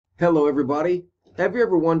Hello everybody. Have you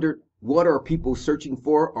ever wondered what are people searching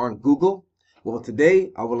for on Google? Well,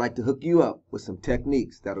 today I would like to hook you up with some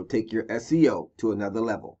techniques that'll take your SEO to another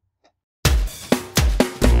level.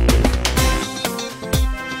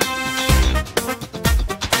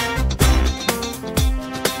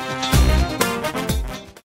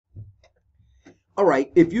 All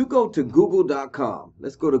right, if you go to google.com,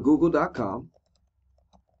 let's go to google.com.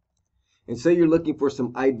 And say you're looking for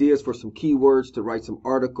some ideas for some keywords to write some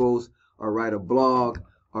articles or write a blog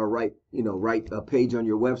or write a page on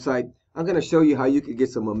your website. I'm going to show you how you can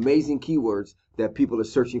get some amazing keywords that people are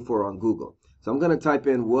searching for on Google. So I'm going to type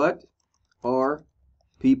in what are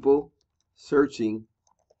people searching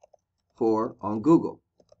for on Google.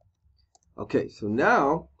 Okay, so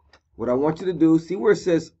now what I want you to do, see where it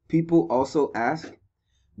says people also ask?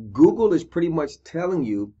 Google is pretty much telling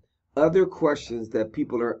you other questions that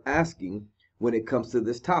people are asking when it comes to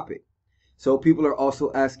this topic. So people are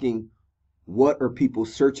also asking, what are people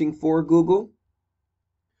searching for Google?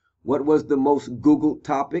 What was the most Googled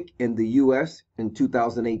topic in the US in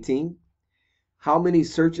 2018? How many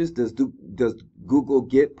searches does Google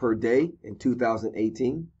get per day in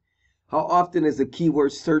 2018? How often is a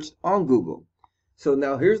keyword searched on Google? So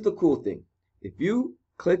now here's the cool thing. If you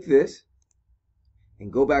click this and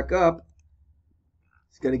go back up,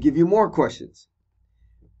 it's going to give you more questions.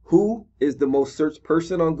 Who is the most searched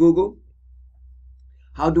person on Google?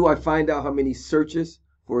 How do I find out how many searches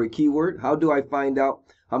for a keyword? How do I find out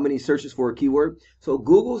how many searches for a keyword? So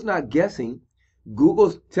Google's not guessing.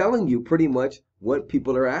 Google's telling you pretty much what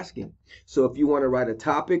people are asking. So if you want to write a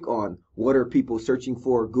topic on what are people searching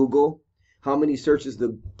for Google, how many searches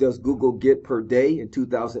does Google get per day in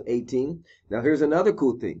 2018? Now here's another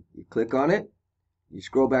cool thing. You click on it. You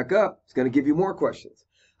scroll back up, it's going to give you more questions.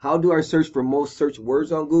 How do I search for most search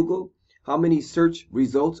words on Google? How many search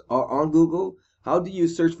results are on Google? How do you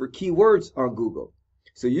search for keywords on Google?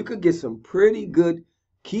 So you could get some pretty good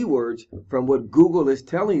keywords from what Google is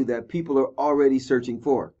telling you that people are already searching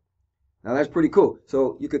for. Now that's pretty cool.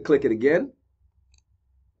 So you could click it again,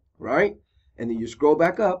 right? And then you scroll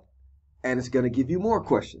back up and it's going to give you more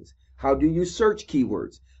questions. How do you search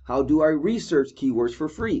keywords? How do I research keywords for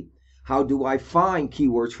free? How do I find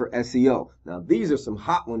keywords for SEO? Now, these are some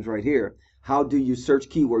hot ones right here. How do you search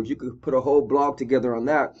keywords? You could put a whole blog together on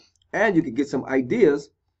that, and you could get some ideas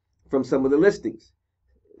from some of the listings,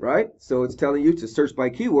 right? So it's telling you to search by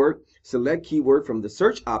keyword, select keyword from the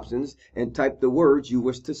search options, and type the words you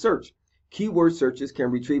wish to search. Keyword searches can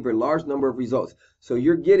retrieve a large number of results. So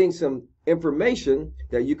you're getting some information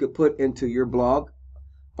that you could put into your blog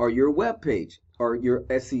or your web page or your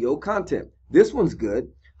SEO content. This one's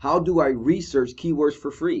good. How do I research keywords for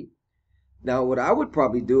free? Now, what I would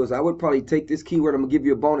probably do is I would probably take this keyword. I'm going to give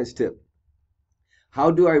you a bonus tip. How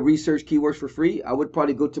do I research keywords for free? I would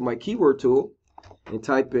probably go to my keyword tool and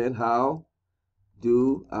type in how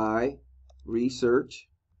do I research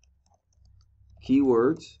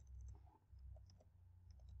keywords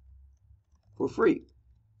for free?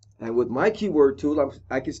 And with my keyword tool,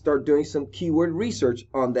 I can start doing some keyword research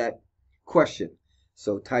on that question.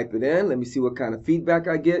 So type it in. Let me see what kind of feedback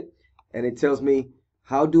I get. And it tells me,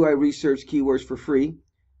 how do I research keywords for free?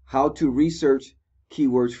 How to research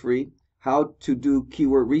keywords free? How to do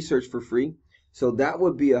keyword research for free? So that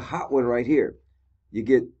would be a hot one right here. You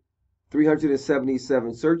get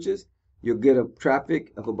 377 searches. You'll get a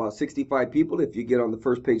traffic of about 65 people if you get on the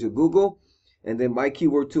first page of Google. And then my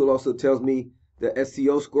keyword tool also tells me the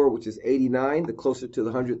SEO score, which is 89. The closer to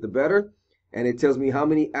the 100, the better. And it tells me how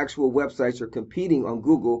many actual websites are competing on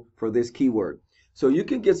Google for this keyword. So you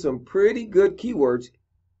can get some pretty good keywords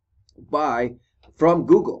from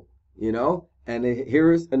Google, And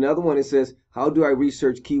here is another one. It says, how do I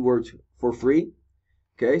research keywords for free?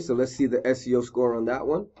 Okay, so let's see the SEO score on that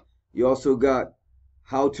one. You also got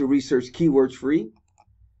how to research keywords free.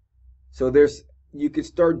 So you can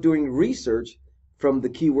start doing research from the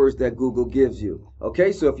keywords that Google gives you.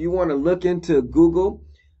 Okay, so if you want to look into Google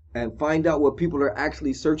and find out what people are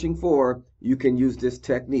actually searching for, you can use this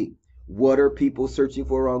technique. What are people searching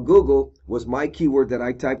for on Google was my keyword that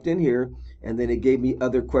I typed in here, and then it gave me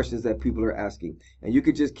other questions that people are asking. And you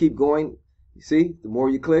could just keep going. You see, the more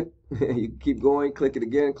you click, you keep going, click it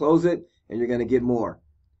again, close it, and you're going to get more.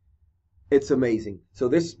 It's amazing. So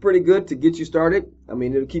this is pretty good to get you started. I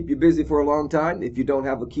mean, it'll keep you busy for a long time. If you don't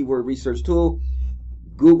have a keyword research tool,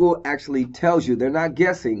 Google actually tells you. They're not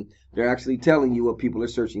guessing. They're actually telling you what people are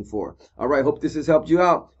searching for. All right, hope this has helped you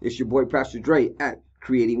out. It's your boy, Pastor Dre, at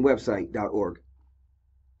creatingwebsite.org.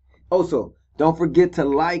 Also, don't forget to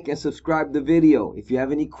like and subscribe the video. If you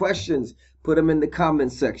have any questions, put them in the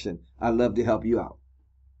comments section. I'd love to help you out.